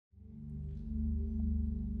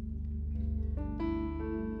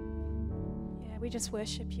we just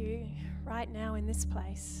worship you right now in this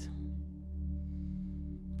place.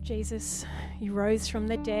 Jesus, you rose from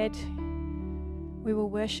the dead. We will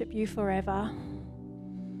worship you forever.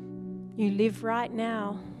 You live right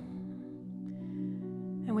now.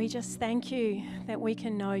 And we just thank you that we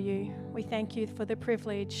can know you. We thank you for the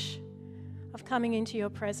privilege of coming into your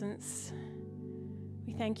presence.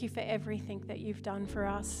 We thank you for everything that you've done for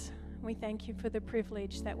us. We thank you for the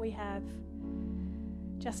privilege that we have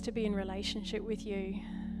just to be in relationship with you,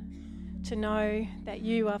 to know that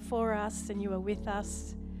you are for us and you are with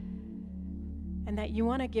us, and that you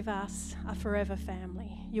want to give us a forever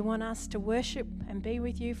family. You want us to worship and be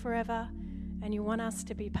with you forever, and you want us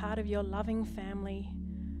to be part of your loving family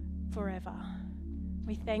forever.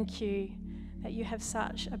 We thank you that you have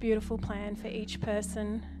such a beautiful plan for each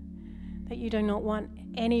person, that you do not want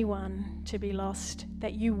anyone to be lost,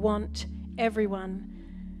 that you want everyone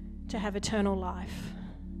to have eternal life.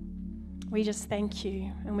 We just thank you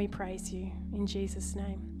and we praise you in Jesus'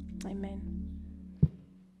 name. Amen.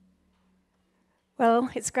 Well,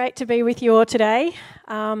 it's great to be with you all today.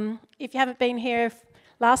 If you haven't been here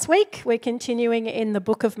last week, we're continuing in the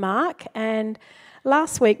book of Mark, and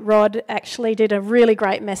last week Rod actually did a really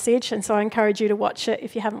great message, and so I encourage you to watch it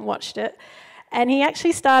if you haven't watched it. And he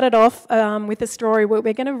actually started off with a story where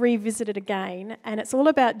we're going to revisit it again, and it's all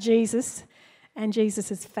about Jesus and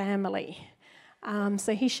Jesus' family.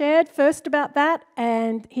 So he shared first about that,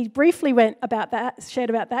 and he briefly shared about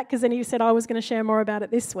that, because then he said I was going to share more about it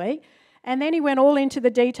this week. And then he went all into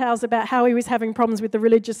the details about how he was having problems with the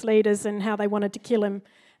religious leaders and how they wanted to kill him,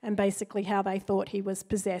 and basically how they thought he was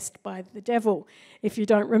possessed by the devil. If you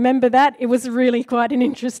don't remember that, it was really quite an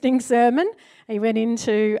interesting sermon. He went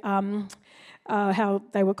into how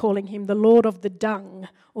they were calling him the Lord of the Dung,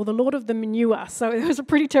 or the Lord of the Manure. So it was a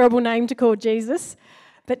pretty terrible name to call Jesus.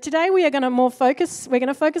 But today we're going to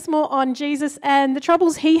focus more on Jesus and the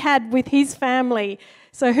troubles he had with his family.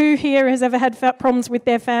 So who here has ever had problems with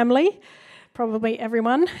their family? Probably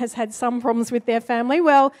everyone has had some problems with their family.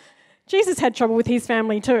 Well, Jesus had trouble with his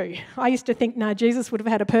family too. I used to think, no, Jesus would have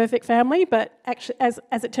had a perfect family, but actually, as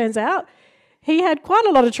it turns out, he had quite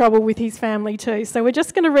a lot of trouble with his family too. So we're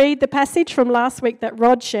just going to read the passage from last week that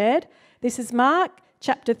Rod shared. This is Mark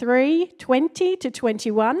chapter 3, 20 to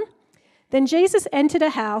 21. Then Jesus entered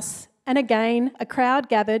a house, and again a crowd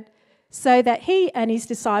gathered, so that he and his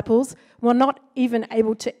disciples were not even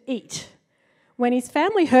able to eat. When his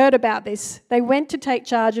family heard about this, they went to take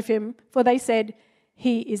charge of him, for they said,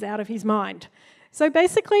 he is out of his mind. So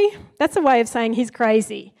basically, that's a way of saying he's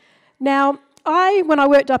crazy. Now, when I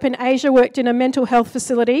worked up in Asia, worked in a mental health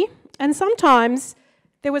facility, and sometimes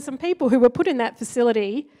there were some people who were put in that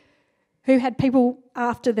facility who had people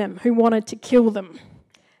after them who wanted to kill them,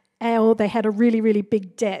 or they had a really, really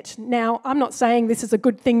big debt. Now, I'm not saying this is a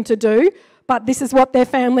good thing to do, but this is what their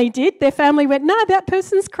family did. Their family went, no, that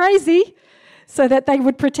person's crazy, so that they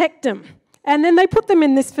would protect them. And then they put them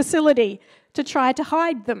in this facility to try to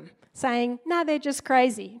hide them, saying, no, they're just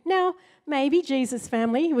crazy. Now, maybe Jesus'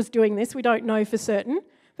 family was doing this, we don't know for certain,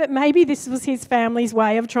 but maybe this was his family's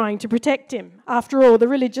way of trying to protect him. After all, the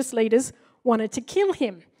religious leaders wanted to kill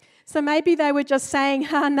him. So maybe they were just saying,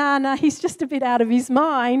 nah, he's just a bit out of his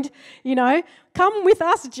mind, come with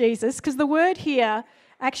us, Jesus, because the word here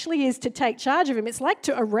actually is to take charge of him. It's like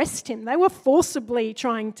to arrest him. They were forcibly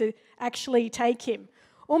trying to actually take him.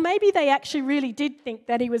 Or maybe they actually really did think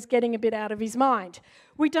that he was getting a bit out of his mind.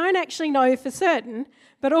 We don't actually know for certain,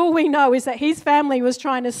 but all we know is that his family was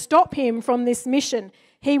trying to stop him from this mission.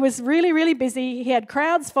 He was really, really busy. He had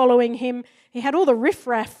crowds following him. He had all the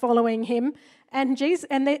riffraff following him. And Jesus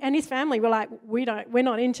and his family were like, we're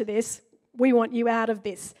not into this. We want you out of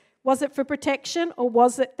this. Was it for protection, or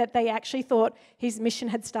was it that they actually thought his mission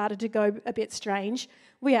had started to go a bit strange?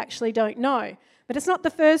 We actually don't know. But it's not the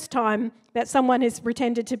first time that someone has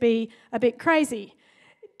pretended to be a bit crazy.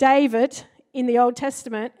 David, in the Old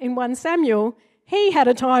Testament, in 1 Samuel, he had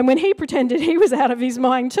a time when he pretended he was out of his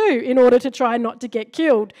mind too, in order to try not to get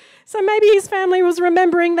killed. So maybe his family was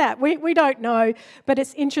remembering that. We don't know, but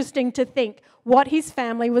it's interesting to think what his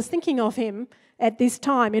family was thinking of him at this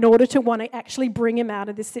time in order to want to actually bring him out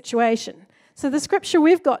of this situation. So the scripture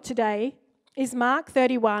we've got today is Mark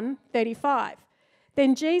 31:35.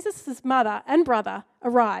 Then Jesus' mother and brother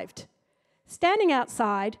arrived. Standing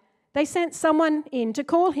outside, they sent someone in to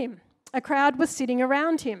call him. A crowd was sitting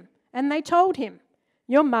around him, and they told him,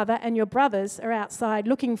 your mother and your brothers are outside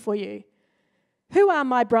looking for you. Who are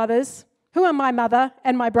my brothers? Who are my mother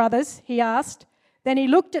and my brothers? He asked. Then he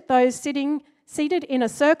looked at those seated in a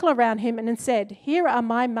circle around him and said, here are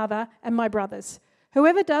my mother and my brothers.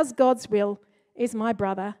 Whoever does God's will is my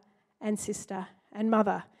brother and sister and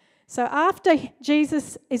mother. So after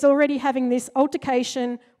Jesus is already having this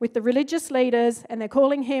altercation with the religious leaders and they're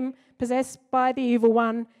calling him possessed by the evil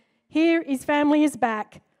one, here his family is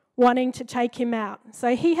back wanting to take him out.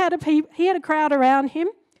 So he had a crowd around him.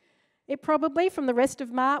 It probably, from the rest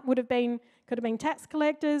of Mark, could have been tax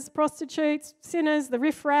collectors, prostitutes, sinners, the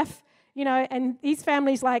riffraff, and his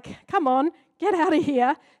family's like, come on, get out of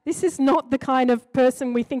here. This is not the kind of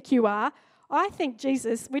person we think you are. I think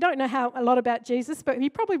Jesus, we don't know a lot about Jesus, but he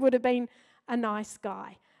probably would have been a nice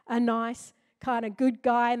guy, a nice kind of good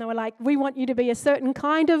guy. And they were like, we want you to be a certain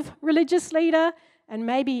kind of religious leader. And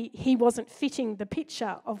maybe he wasn't fitting the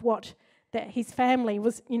picture of what that his family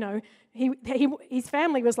was, his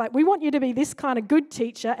family was like, we want you to be this kind of good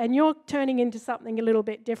teacher, and you're turning into something a little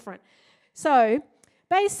bit different. So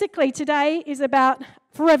basically today is about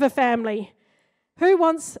forever family. Who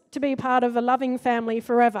wants to be part of a loving family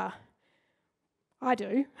forever? I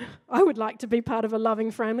do. I would like to be part of a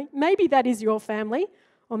loving family. Maybe that is your family,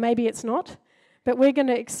 or maybe it's not. But we're going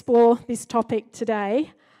to explore this topic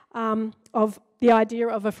today of the idea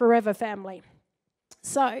of a forever family.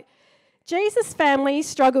 So, Jesus' family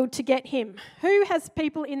struggled to get him. Who has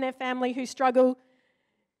people in their family who struggle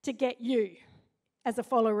to get you as a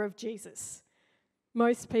follower of Jesus?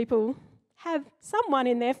 Most people have someone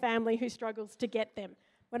in their family who struggles to get them.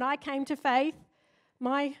 When I came to faith,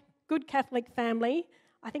 my good Catholic family,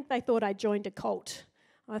 I think they thought I joined a cult.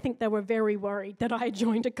 I think they were very worried that I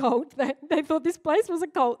joined a cult. They thought this place was a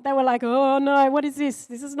cult. They were like, oh no, what is this?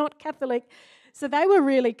 This is not Catholic. So they were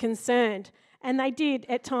really concerned. And they did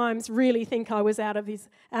at times really think I was out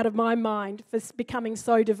of my mind for becoming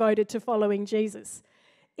so devoted to following Jesus.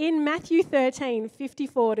 In Matthew 13,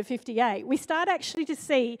 54 to 58, we start actually to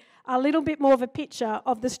see a little bit more of a picture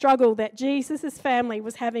of the struggle that Jesus' family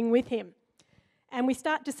was having with him. And we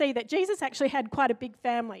start to see that Jesus actually had quite a big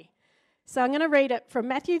family. So I'm going to read it from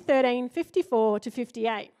Matthew 13, 54 to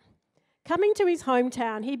 58. Coming to his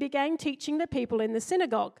hometown, he began teaching the people in the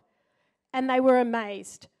synagogue, and they were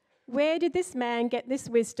amazed. Where did this man get this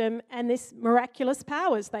wisdom and this miraculous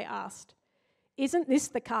powers, they asked. Isn't this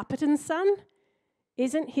the carpenter's son?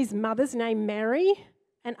 Isn't his mother's name Mary?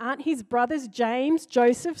 And aren't his brothers James,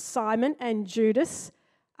 Joseph, Simon, and Judas?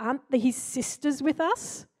 Aren't his sisters with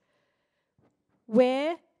us?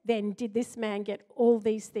 Where then did this man get all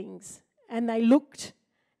these things? And they looked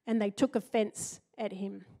and they took offense at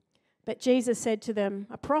him. But Jesus said to them,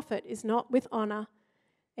 a prophet is not with honor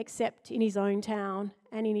except in his own town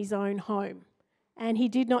and in his own home. And he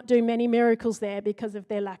did not do many miracles there because of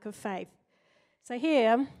their lack of faith. So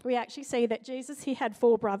here we actually see that Jesus, he had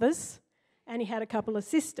 4 brothers and he had a couple of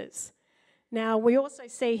sisters. Now we also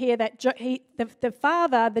see here that the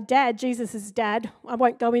father, the dad, Jesus' dad, I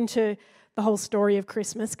won't go into the whole story of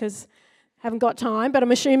Christmas because I haven't got time, but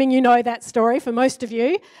I'm assuming you know that story for most of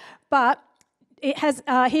you. But he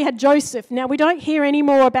had Joseph. Now, we don't hear any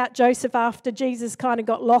more about Joseph after Jesus kind of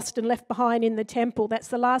got lost and left behind in the temple. That's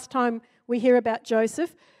the last time we hear about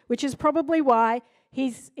Joseph, which is probably why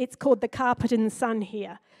it's called the carpenter's son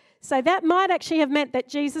here. So that might actually have meant that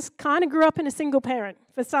Jesus kind of grew up in a single parent,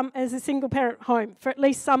 as a single parent home. For at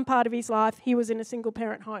least some part of his life, he was in a single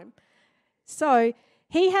parent home. So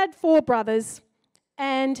he had 4 brothers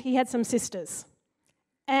and he had some sisters.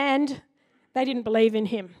 And they didn't believe in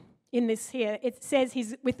him. In this here, it says he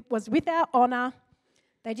was without honor.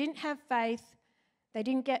 They didn't have faith. They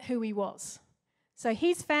didn't get who he was. So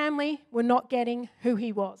his family were not getting who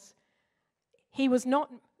he was.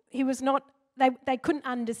 They couldn't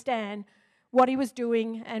understand what he was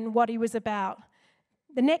doing and what he was about.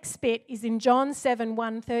 The next bit is in John 7,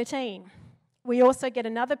 1-13. We also get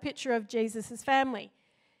another picture of Jesus' family.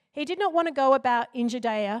 He did not want to go about in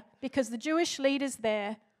Judea because the Jewish leaders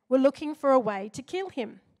there were looking for a way to kill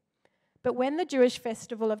him. But when the Jewish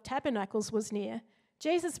festival of tabernacles was near,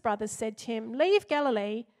 Jesus' brothers said to him, leave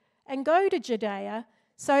Galilee and go to Judea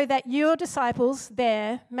so that your disciples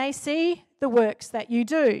there may see the works that you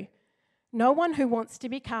do. No one who wants to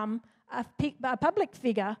become a public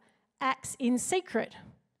figure acts in secret.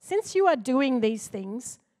 Since you are doing these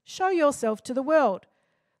things, show yourself to the world.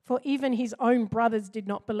 For even his own brothers did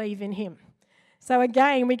not believe in him. So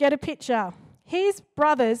again, we get a picture. His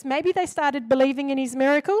brothers, maybe they started believing in his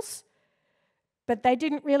miracles, but they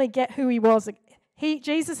didn't really get who he was.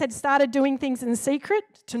 Jesus had started doing things in secret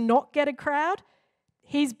to not get a crowd.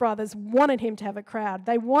 His brothers wanted him to have a crowd.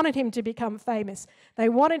 They wanted him to become famous. They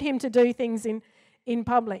wanted him to do things in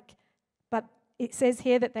public. But it says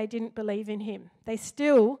here that they didn't believe in him. They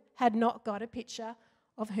still had not got a picture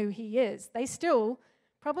of who he is. They still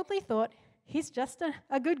probably thought he's just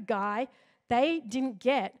a good guy. They didn't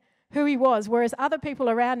get who he was, whereas other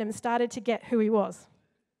people around him started to get who he was.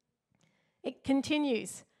 It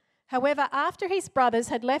continues. However, after his brothers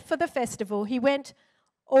had left for the festival, he went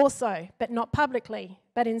also, but not publicly,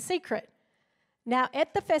 but in secret. Now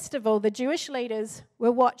at the festival, the Jewish leaders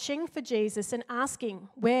were watching for Jesus and asking,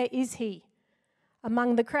 "Where is he?"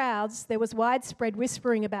 Among the crowds, there was widespread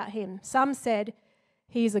whispering about him. Some said,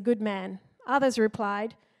 "He is a good man." Others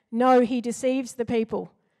replied, "No, he deceives the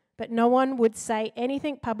people." But no one would say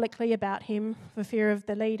anything publicly about him for fear of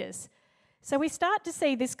the leaders. So we start to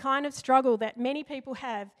see this kind of struggle that many people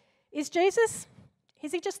have. Is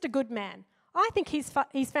he just a good man? I think his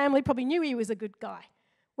family probably knew he was a good guy.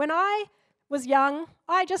 When I was young,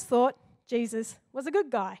 I just thought Jesus was a good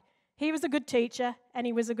guy. He was a good teacher and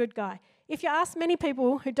he was a good guy. If you ask many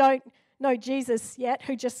people who don't know Jesus yet,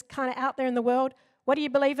 who just kind of out there in the world, what do you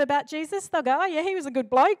believe about Jesus? They'll go, "Oh yeah, he was a good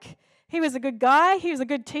bloke. He was a good guy. He was a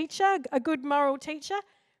good teacher, a good moral teacher."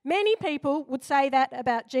 Many people would say that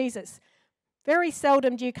about Jesus. Very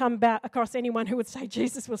seldom do you come across anyone who would say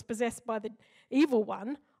Jesus was possessed by the evil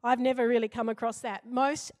one. I've never really come across that.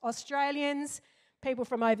 Most Australians, people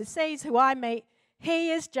from overseas who I meet,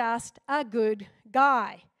 he is just a good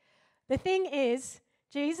guy. The thing is,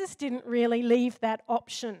 Jesus didn't really leave that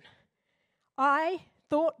option. I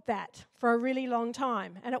thought that for a really long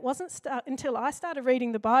time, and it wasn't until I started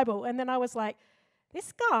reading the Bible, and then I was like,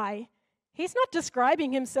 this guy, he's not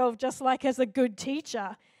describing himself just like as a good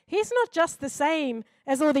teacher. He's not just the same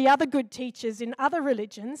as all the other good teachers in other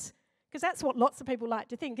religions, because that's what lots of people like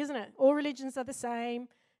to think, isn't it? All religions are the same,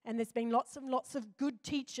 and there's been lots of good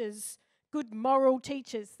teachers, good moral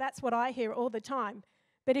teachers. That's what I hear all the time.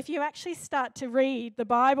 But if you actually start to read the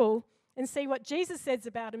Bible and see what Jesus says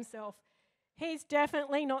about himself, he's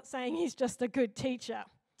definitely not saying he's just a good teacher.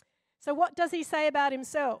 So what does he say about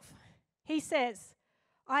himself? He says,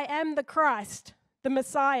 "I am the Christ, the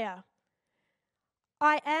Messiah.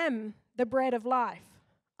 I am the bread of life.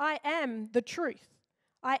 I am the truth.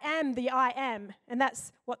 I am the I am." And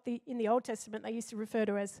that's what in the Old Testament they used to refer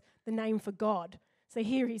to as the name for God. So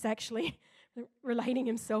here he's actually relating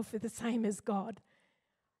himself with the same as God.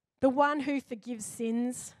 The one who forgives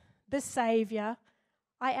sins, the Saviour.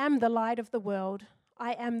 I am the light of the world.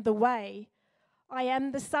 I am the way. I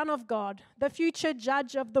am the Son of God, the future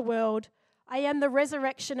judge of the world. I am the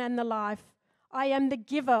resurrection and the life. I am the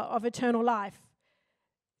giver of eternal life.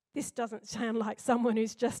 This doesn't sound like someone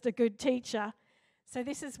who's just a good teacher. So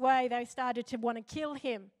this is why they started to want to kill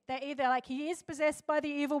him. They're either like, he is possessed by the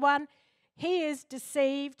evil one, he is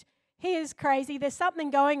deceived, he is crazy, there's something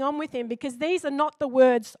going on with him, because these are not the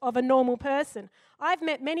words of a normal person. I've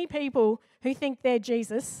met many people who think they're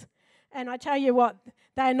Jesus, and I tell you what,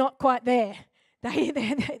 they're not quite there.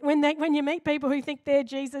 When you meet people who think they're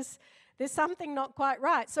Jesus, there's something not quite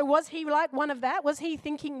right. So was he like one of that? Was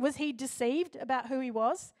he deceived about who he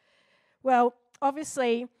was? Well,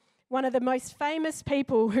 obviously, one of the most famous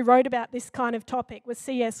people who wrote about this kind of topic was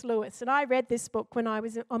C.S. Lewis, and I read this book when I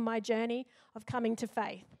was on my journey of coming to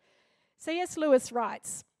faith. C.S. Lewis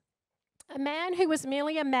writes, "A man who was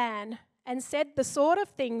merely a man and said the sort of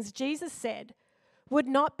things Jesus said would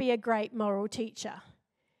not be a great moral teacher.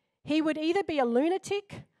 He would either be a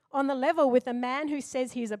lunatic on the level with a man who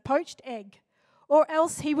says he's a poached egg, or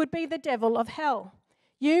else he would be the devil of hell.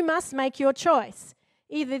 You must make your choice.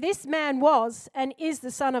 Either this man was and is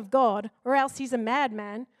the Son of God, or else he's a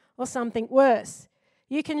madman or something worse.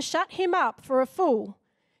 You can shut him up for a fool.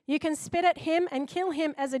 You can spit at him and kill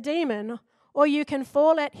him as a demon, or you can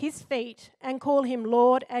fall at his feet and call him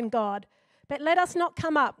Lord and God. But let us not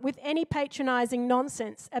come up with any patronizing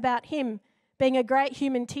nonsense about him being a great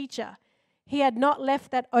human teacher. He had not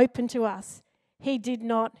left that open to us. He did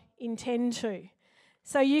not intend to."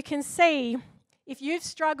 So you can see, if you've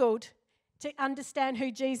struggled to understand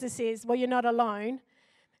who Jesus is, well, you're not alone.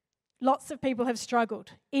 Lots of people have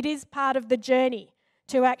struggled. It is part of the journey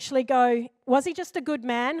to actually go, was he just a good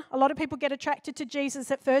man? A lot of people get attracted to Jesus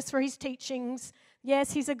at first for his teachings.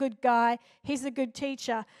 Yes, he's a good guy. He's a good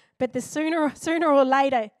teacher. But sooner or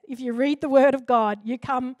later, if you read the Word of God, you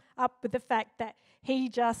come up with the fact that he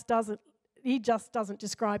just doesn't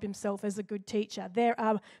describe himself as a good teacher. There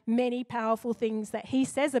are many powerful things that he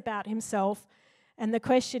says about himself. And the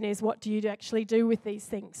question is, what do you actually do with these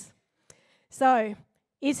things? So,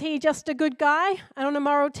 is he just a good guy and a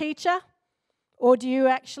moral teacher? Or do you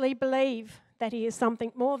actually believe that he is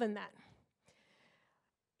something more than that?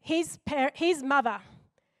 His mother,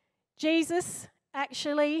 Jesus,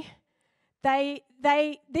 actually,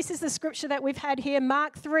 this is the scripture that we've had here,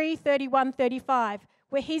 Mark 3:31-35,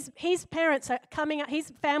 where his parents are coming,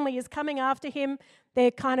 his family is coming after him.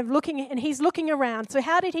 They're kind of looking, and he's looking around. So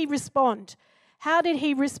how did he respond? How did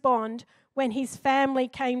he respond when his family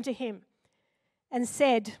came to him and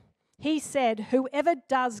said, He said, whoever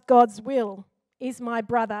does God's will is my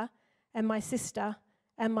brother and my sister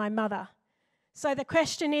and my mother. So the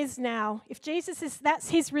question is now, if that's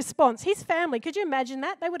his response, his family, could you imagine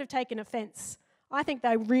that? They would have taken offense. I think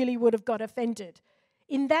they really would have got offended.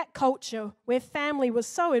 In that culture where family was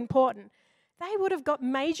so important, they would have got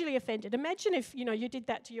majorly offended. Imagine if, you did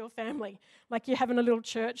that to your family. Like you're having a little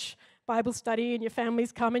church Bible study and your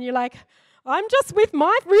families come and you're like, I'm just with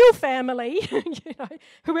my real family.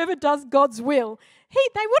 Whoever does God's will.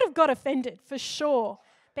 They would have got offended for sure.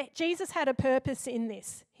 But Jesus had a purpose in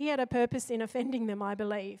this. He had a purpose in offending them, I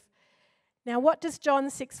believe. Now, what does John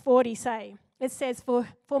 6:40 say? It says, For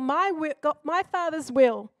my Father's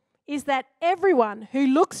will is that everyone who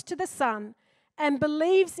looks to the Son and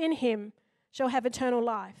believes in him shall have eternal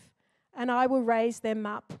life, and I will raise them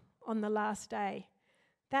up on the last day.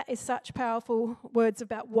 That is such powerful words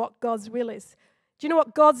about what God's will is. Do you know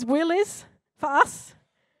what God's will is for us?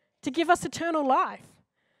 To give us eternal life.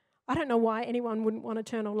 I don't know why anyone wouldn't want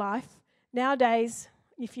eternal life. Nowadays,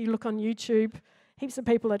 if you look on YouTube, heaps of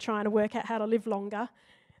people are trying to work out how to live longer.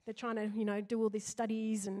 They're trying to, do all these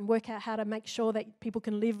studies and work out how to make sure that people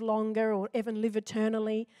can live longer or even live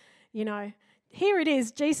eternally. Here it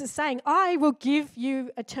is, Jesus saying, I will give you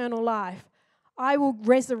eternal life. I will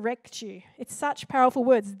resurrect you. It's such powerful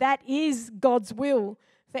words. That is God's will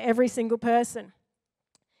for every single person.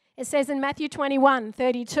 It says in Matthew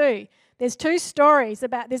 21:32, there's two stories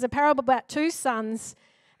there's a parable about two sons.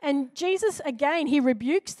 And Jesus, again, he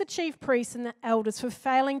rebukes the chief priests and the elders for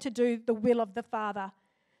failing to do the will of the Father.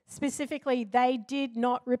 Specifically, they did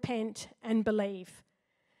not repent and believe.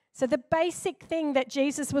 So the basic thing that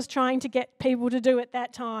Jesus was trying to get people to do at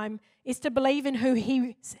that time is to believe in who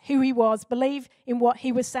he was, believe in what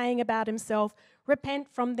he was saying about himself, repent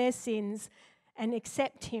from their sins, and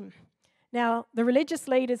accept him. Now, the religious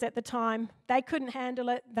leaders at the time, they couldn't handle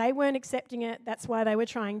it. They weren't accepting it. That's why they were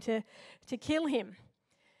trying to kill him.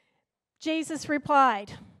 Jesus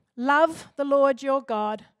replied, love the Lord your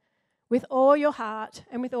God with all your heart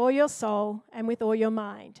and with all your soul and with all your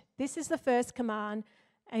mind. This is the first command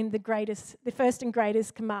and the first and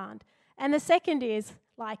greatest command. And the second is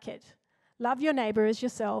like it. Love your neighbour as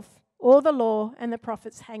yourself. All the law and the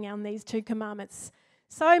prophets hang on these two commandments.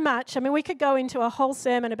 So much. We could go into a whole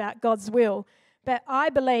sermon about God's will, but I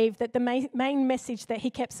believe that the main message that he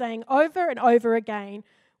kept saying over and over again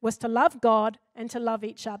was to love God and to love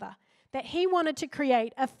each other. That he wanted to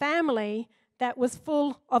create a family that was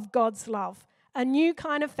full of God's love. A new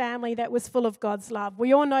kind of family that was full of God's love.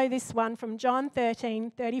 We all know this one from John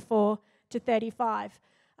 13:34-35.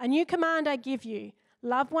 A new command I give you,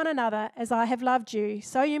 love one another as I have loved you,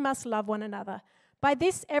 so you must love one another. By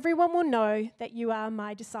this everyone will know that you are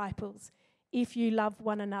my disciples, if you love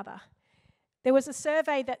one another. There was a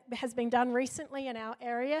survey that has been done recently in our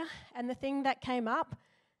area, and the thing that came up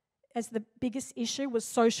as the biggest issue was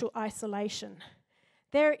social isolation.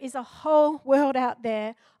 There is a whole world out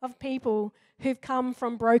there of people who've come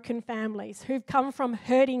from broken families, who've come from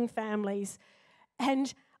hurting families.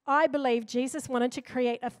 And I believe Jesus wanted to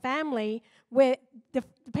create a family where the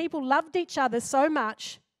people loved each other so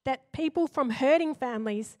much that people from hurting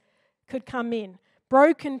families could come in.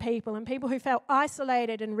 Broken people and people who felt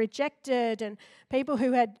isolated and rejected and people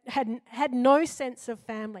who had no sense of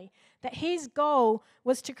family. That his goal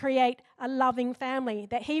was to create a loving family,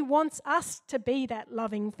 that he wants us to be that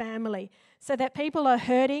loving family so that people are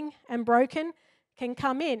hurting and broken can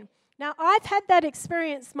come in. Now, I've had that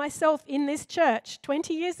experience myself in this church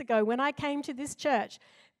 20 years ago when I came to this church.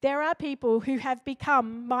 There are people who have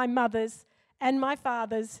become my mothers and my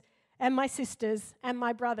fathers and my sisters and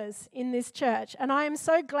my brothers in this church. And I am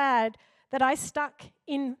so glad that I stuck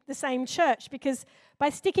in the same church, because by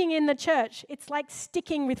sticking in the church, it's like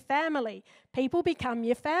sticking with family. People become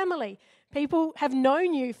your family. People have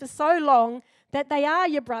known you for so long that they are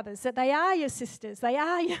your brothers, that they are your sisters,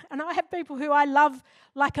 and I have people who I love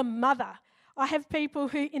like a mother. I have people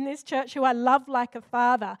who in this church who I love like a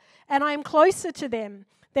father, and I am closer to them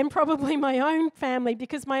than probably my own family,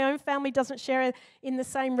 because my own family doesn't share in the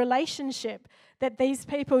same relationship that these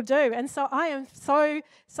people do. And so I am so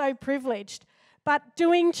privileged. But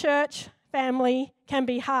doing church family can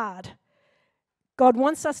be hard. God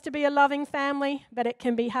wants us to be a loving family, but it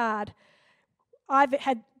can be hard. I've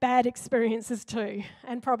had bad experiences too,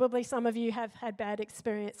 and probably some of you have had bad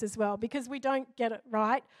experiences as well, because we don't get it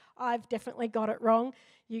right. I've definitely got it wrong.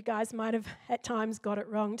 You guys might have at times got it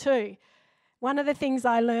wrong too. One of the things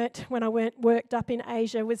I learnt when I worked up in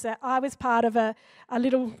Asia was that I was part of a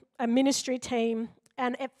ministry team,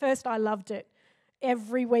 and at first I loved it.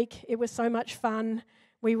 Every week it was so much fun.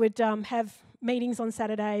 we would have meetings on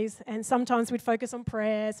Saturdays, and sometimes we'd focus on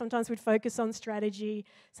prayer, sometimes we'd focus on strategy,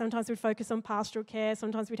 sometimes we'd focus on pastoral care,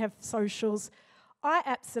 sometimes we'd have socials. I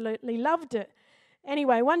absolutely loved it.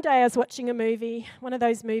 Anyway, one day I was watching a movie, one of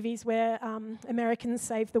those movies where Americans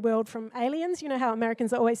save the world from aliens. You know how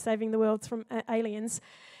Americans are always saving the world from aliens.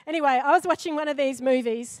 Anyway, I was watching one of these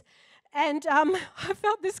movies, and I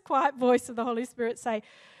felt this quiet voice of the Holy Spirit say,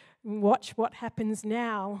 "Watch what happens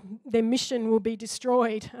now. Their mission will be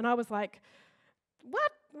destroyed." And I was like,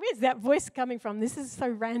 what? Where's that voice coming from? This is so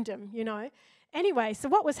random, you know. Anyway, so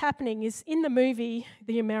what was happening is in the movie,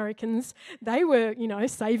 the Americans, they were,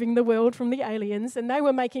 saving the world from the aliens, and they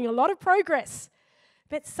were making a lot of progress.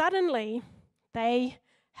 But suddenly, they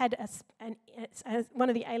had one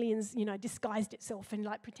of the aliens, disguised itself and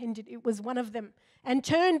pretended it was one of them and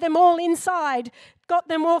turned them all inside, got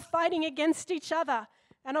them all fighting against each other.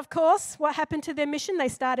 And of course, what happened to their mission? They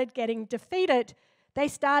started getting defeated. They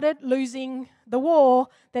started losing the war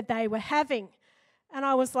that they were having. And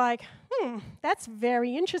I was like, that's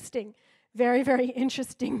very interesting. Very, very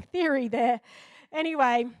interesting theory there.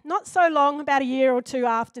 Anyway, not so long, about a year or two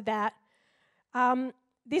after that,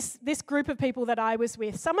 this group of people that I was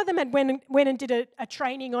with, some of them had went and did a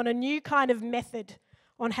training on a new kind of method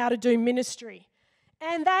on how to do ministry.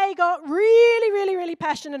 And they got really, really, really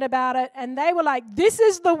passionate about it. And they were like, this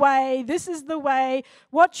is the way, this is the way.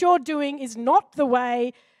 What you're doing is not the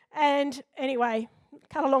way. And anyway,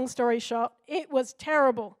 cut a long story short, it was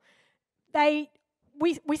terrible.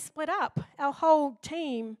 We split up. Our whole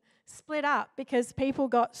team split up because people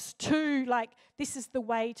got too this is the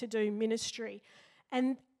way to do ministry.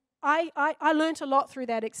 And I learnt a lot through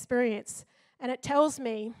that experience. And it tells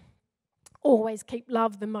me, always keep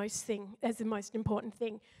love as the most important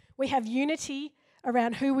thing. We have unity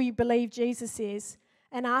around who we believe Jesus is.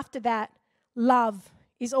 And after that, love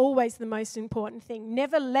is always the most important thing.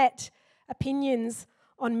 Never let opinions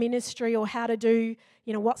on ministry or how to do,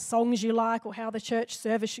 what songs you like or how the church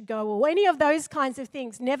service should go or any of those kinds of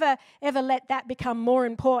things. Never, ever let that become more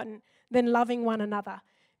important than loving one another,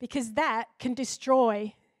 because that can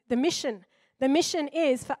destroy the mission. The mission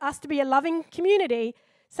is for us to be a loving community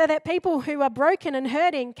so that people who are broken and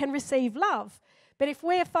hurting can receive love. But if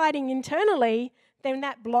we're fighting internally, then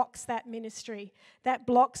that blocks that ministry. That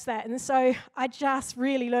blocks that. And so I just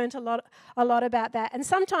really learned a lot about that. And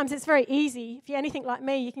sometimes it's very easy. If you're anything like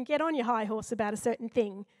me, you can get on your high horse about a certain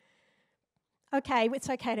thing. Okay, it's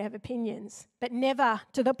okay to have opinions, but never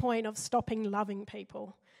to the point of stopping loving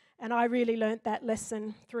people. And I really learned that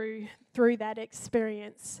lesson through that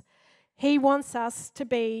experience. He wants us to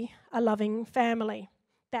be a loving family.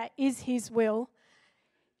 That is his will.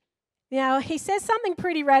 Now, he says something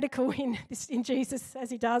pretty radical in Jesus, as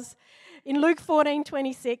he does. In Luke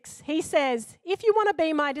 14:26, he says, if you want to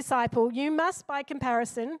be my disciple, you must, by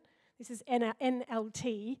comparison, this is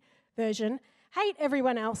NLT version, hate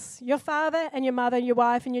everyone else, your father and your mother, your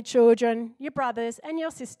wife and your children, your brothers and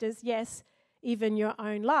your sisters, yes, even your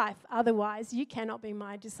own life. Otherwise, you cannot be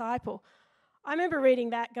my disciple. I remember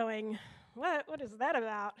reading that going, what is that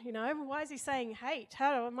about? Why is he saying hate?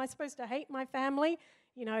 How am I supposed to hate my family?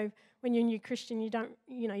 When you're a new Christian, you don't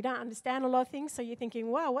understand a lot of things, so you're thinking,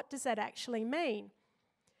 wow, what does that actually mean?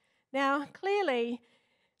 Now, clearly,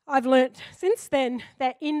 I've learnt since then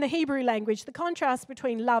that in the Hebrew language, the contrast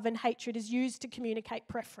between love and hatred is used to communicate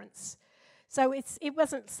preference. So it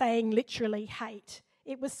wasn't saying literally hate.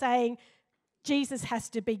 It was saying Jesus has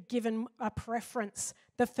to be given a preference,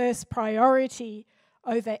 the first priority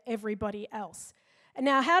over everybody else. And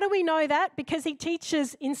now, how do we know that? Because he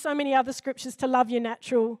teaches in so many other scriptures to love your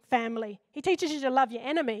natural family. He teaches you to love your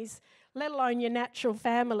enemies, let alone your natural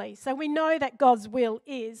family. So we know that God's will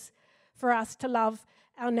is for us to love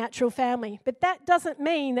our natural family. But that doesn't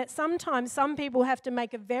mean that sometimes some people have to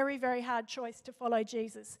make a very, very hard choice to follow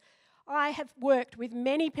Jesus. I have worked with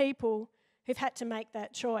many people who've had to make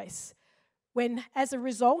that choice when, as a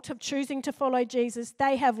result of choosing to follow Jesus,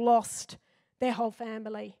 they have lost their whole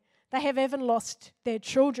family. They have even lost their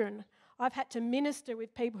children. I've had to minister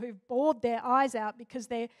with people who've bawled their eyes out because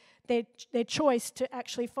their choice to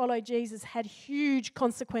actually follow Jesus had huge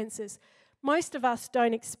consequences. Most of us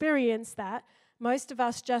don't experience that. Most of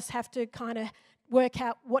us just have to kind of work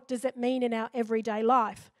out what does it mean in our everyday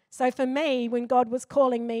life. So for me, when God was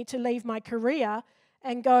calling me to leave my career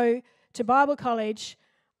and go to Bible college,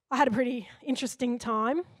 I had a pretty interesting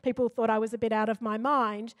time. People thought I was a bit out of my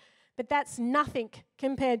mind. But that's nothing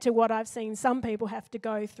compared to what I've seen some people have to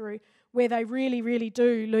go through, where they really, really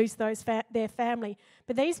do lose their family.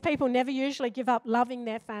 But these people never usually give up loving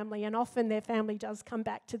their family, and often their family does come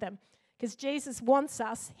back to them. Because Jesus wants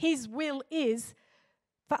us, his will is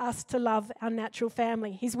for us to love our natural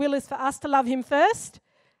family. His will is for us to love him first,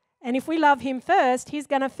 and if we love him first, he's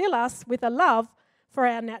going to fill us with a love for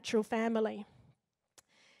our natural family.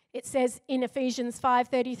 It says in Ephesians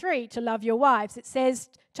 5:33 to love your wives. It says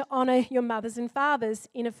to honour your mothers and fathers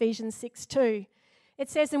in Ephesians 6:2. It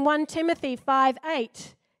says in 1 Timothy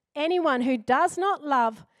 5:8, anyone who does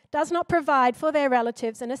not provide for their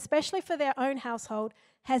relatives, and especially for their own household,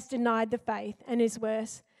 has denied the faith and is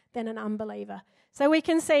worse than an unbeliever. So we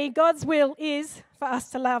can see God's will is for us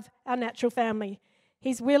to love our natural family.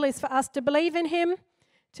 His will is for us to believe in him,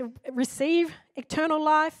 to receive eternal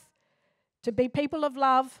life, to be people of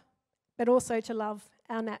love, but also to love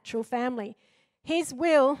our natural family. His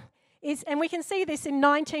will is, and we can see this in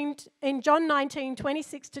John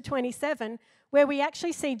 19:26-27, where we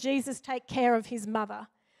actually see Jesus take care of his mother.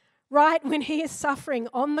 Right when he is suffering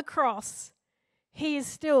on the cross, he is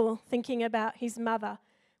still thinking about his mother.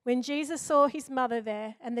 When Jesus saw his mother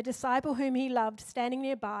there and the disciple whom he loved standing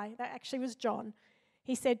nearby, that actually was John,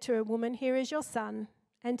 he said to a woman, "Here is your son,"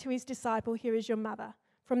 and to his disciple, "Here is your mother."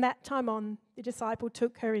 From that time on, the disciple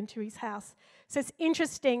took her into his house. So it's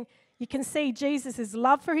interesting, you can see Jesus'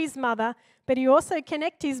 love for his mother, but he also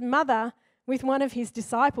connects his mother with one of his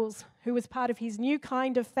disciples who was part of his new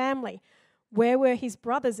kind of family. Where were his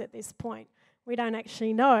brothers at this point? We don't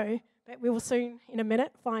actually know, but we will soon, in a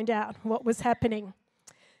minute, find out what was happening.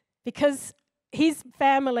 Because his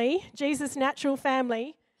family, Jesus' natural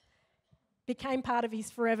family, became part of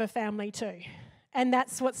his forever family too. And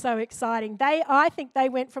that's what's so exciting. I think they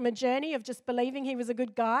went from a journey of just believing he was a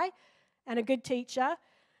good guy and a good teacher.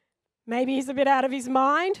 Maybe he's a bit out of his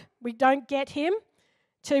mind. We don't get him.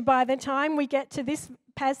 To by the time we get to this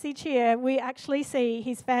passage here, we actually see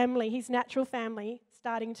his family, his natural family,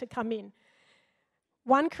 starting to come in.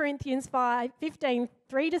 1 Corinthians 5:15,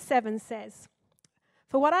 3-7 says,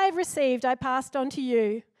 "For what I have received I passed on to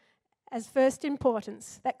you as first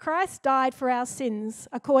importance, that Christ died for our sins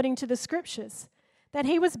according to the Scriptures, that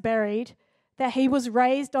he was buried, that he was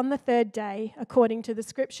raised on the third day according to the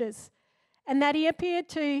Scriptures, and that he appeared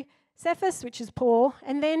to Cephas," which is Paul,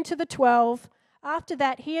 "and then to the 12. After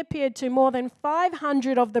that, he appeared to more than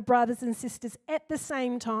 500 of the brothers and sisters at the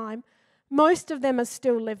same time. Most of them are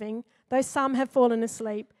still living, though some have fallen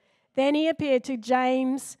asleep. Then he appeared to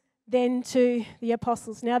James, then to the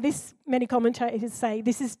apostles." Now this, many commentators say,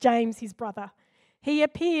 this is James, his brother. He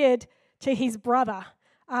appeared to his brother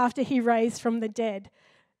after he raised from the dead.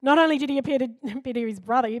 Not only did he appear to his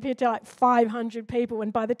brother, he appeared to like 500 people.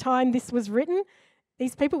 And by the time this was written,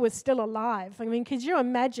 these people were still alive. I mean, could you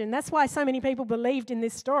imagine? That's why so many people believed in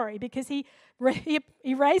this story, because he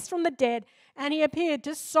raised from the dead and he appeared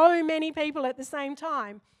to so many people at the same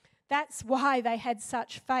time. That's why they had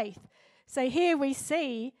such faith. So here we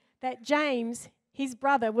see that James, his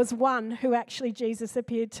brother, was one who actually Jesus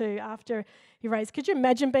appeared to after he raised. Could you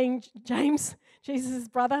imagine being James, Jesus'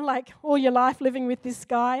 brother, like all your life living with this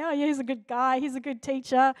guy? Oh, yeah, he's a good guy, he's a good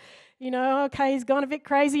teacher. You know, okay, he's gone a bit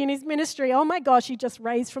crazy in his ministry. Oh my gosh, he just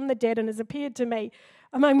raised from the dead and has appeared to me.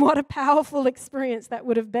 I mean, what a powerful experience that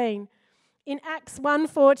would have been. In Acts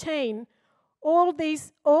 1:14, all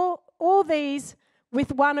these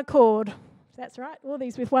with one accord, that's right, all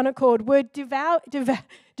these with one accord, were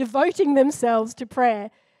devoting themselves to prayer,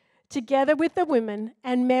 together with the women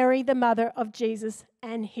and Mary, the mother of Jesus,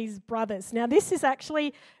 and his brothers. Now, this is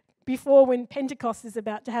actually before when Pentecost is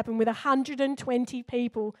about to happen, with 120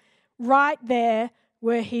 people. Right there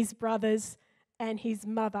were his brothers and his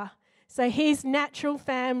mother. So his natural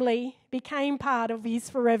family became part of his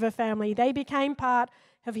forever family. They became part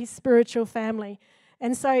of his spiritual family.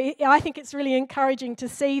 And so I think it's really encouraging to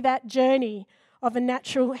see that journey of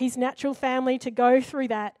his natural family, to go through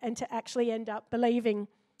that and to actually end up believing.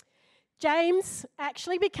 James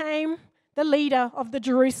actually became the leader of the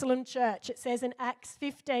Jerusalem church. It says in Acts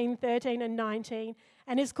 15:13 and 19,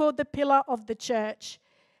 and is called the pillar of the church.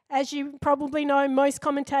 As you probably know, most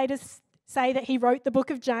commentators say that he wrote the book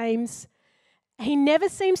of James. He never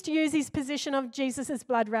seems to use his position of Jesus'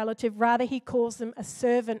 blood relative. Rather, he calls him a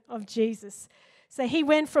servant of Jesus. So he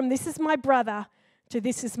went from "this is my brother" to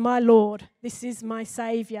 "this is my Lord, this is my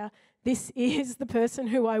Saviour, this is the person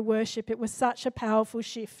who I worship." It was such a powerful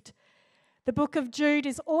shift. The book of Jude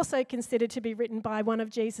is also considered to be written by one of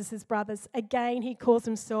Jesus' brothers. Again, he calls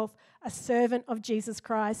himself a servant of Jesus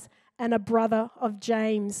Christ and a brother of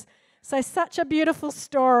James. So such a beautiful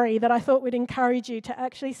story that I thought would encourage you to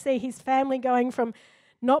actually see his family going from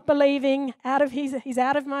not believing, out of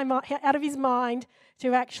his mind,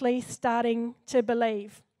 to actually starting to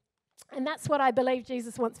believe. And that's what I believe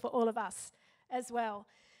Jesus wants for all of us as well.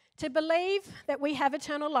 To believe that we have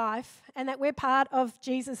eternal life and that we're part of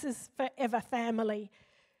Jesus' forever family.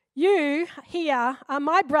 You here are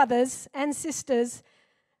my brothers and sisters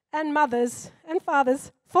and mothers and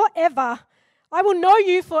fathers forever. I will know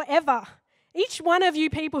you forever. Each one of you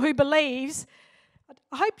people who believes,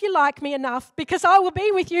 I hope you like me enough because I will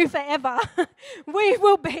be with you forever. We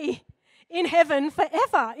will be in heaven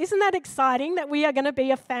forever. Isn't that exciting that we are going to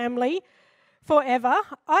be a family forever?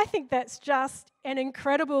 I think that's just an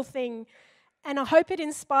incredible thing. And I hope it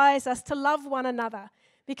inspires us to love one another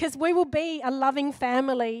because we will be a loving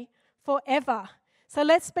family forever. So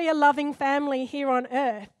let's be a loving family here on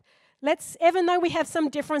earth. Even though we have some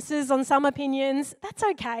differences on some opinions, that's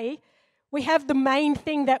okay. We have the main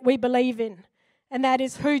thing that we believe in, and that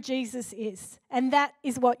is who Jesus is. And that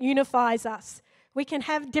is what unifies us. We can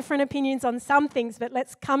have different opinions on some things, but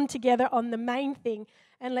let's come together on the main thing,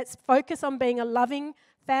 and let's focus on being a loving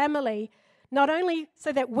family, not only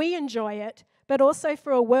so that we enjoy it, but also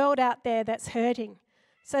for a world out there that's hurting,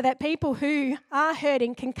 so that people who are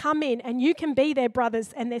hurting can come in and you can be their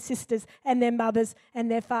brothers and their sisters and their mothers and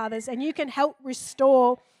their fathers, and you can help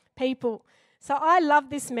restore people. So I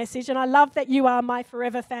love this message, and I love that you are my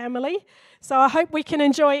forever family. So I hope we can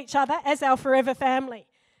enjoy each other as our forever family.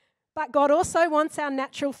 But God also wants our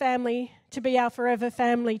natural family to be our forever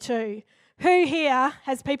family too. Who here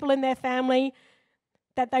has people in their family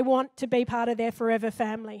that they want to be part of their forever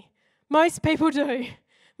family? Most people do.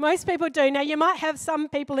 Most people do. Now, you might have some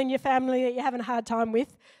people in your family that you're having a hard time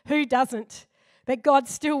with. Who doesn't? But God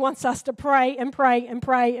still wants us to pray and pray and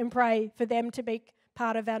pray and pray for them to be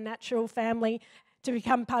part of our natural family, to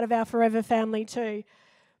become part of our forever family too.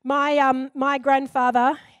 My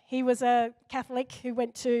grandfather, he was a Catholic who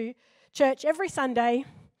went to church every Sunday.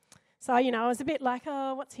 So, I was a bit like,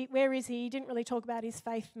 oh, where is he? He didn't really talk about his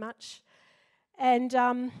faith much. And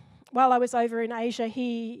while I was over in Asia,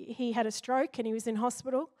 he had a stroke and he was in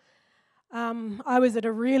hospital. I was at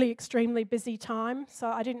a really extremely busy time, so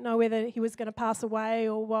I didn't know whether he was going to pass away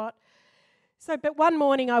or what. But one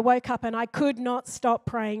morning I woke up and I could not stop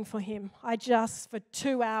praying for him. For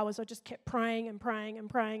 2 hours, I just kept praying and praying and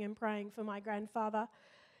praying and praying for my grandfather.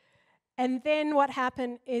 And then what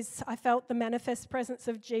happened is I felt the manifest presence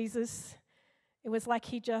of Jesus. It was like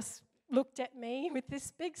he just looked at me with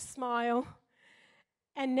this big smile.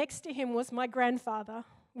 And next to him was my grandfather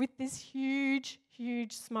with this huge,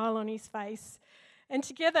 huge smile on his face. And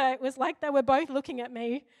together it was like they were both looking at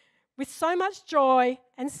me with so much joy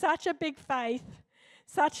and such a big faith,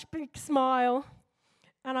 such a big smile.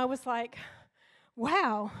 And I was like,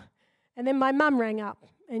 wow. And then my mum rang up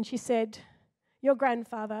and she said, your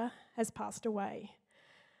grandfather has passed away.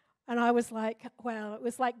 And I was like, wow, it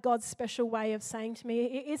was like God's special way of saying to me,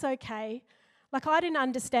 it is okay. Like, I didn't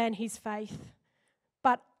understand his faith,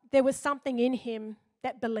 but there was something in him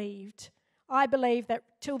that believed. I believe that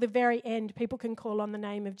till the very end, people can call on the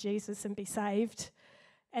name of Jesus and be saved.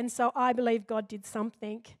 And so I believe God did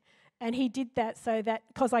something. And he did that so that,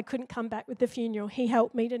 because I couldn't come back with the funeral, he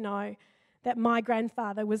helped me to know that my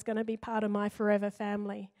grandfather was going to be part of my forever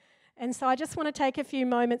family. And so I just want to take a few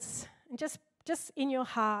moments and just in your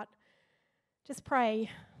heart, just pray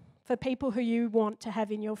for people who you want to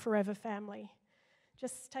have in your forever family.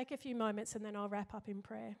 Just take a few moments and then I'll wrap up in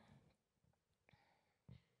prayer.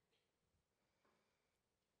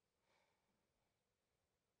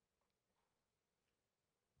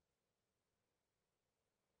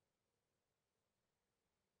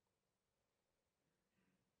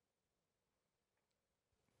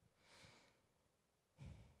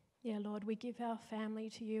 Yeah, Lord, we give our family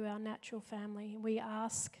to you, our natural family. We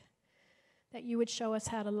ask that you would show us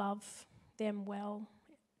how to love them well,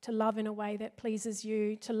 to love in a way that pleases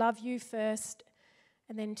you, to love you first,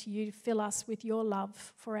 and then to you fill us with your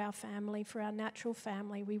love for our family, for our natural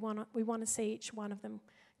family. We want to see each one of them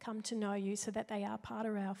come to know you so that they are part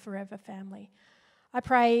of our forever family. I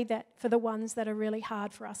pray that for the ones that are really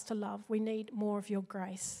hard for us to love, we need more of your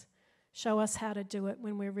grace. Show us how to do it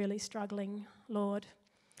when we're really struggling, Lord.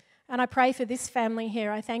 And I pray for this family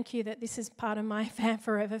here. I thank you that this is part of my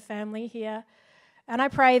forever family here. And I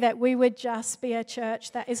pray that we would just be a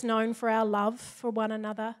church that is known for our love for one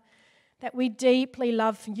another, that we deeply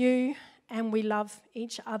love you and we love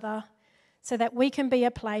each other, so that we can be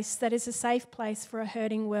a place that is a safe place for a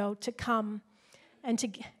hurting world to come and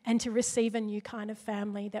to receive a new kind of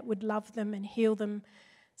family that would love them and heal them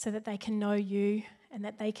so that they can know you and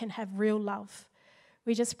that they can have real love.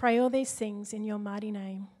 We just pray all these things in your mighty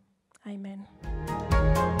name. Amen.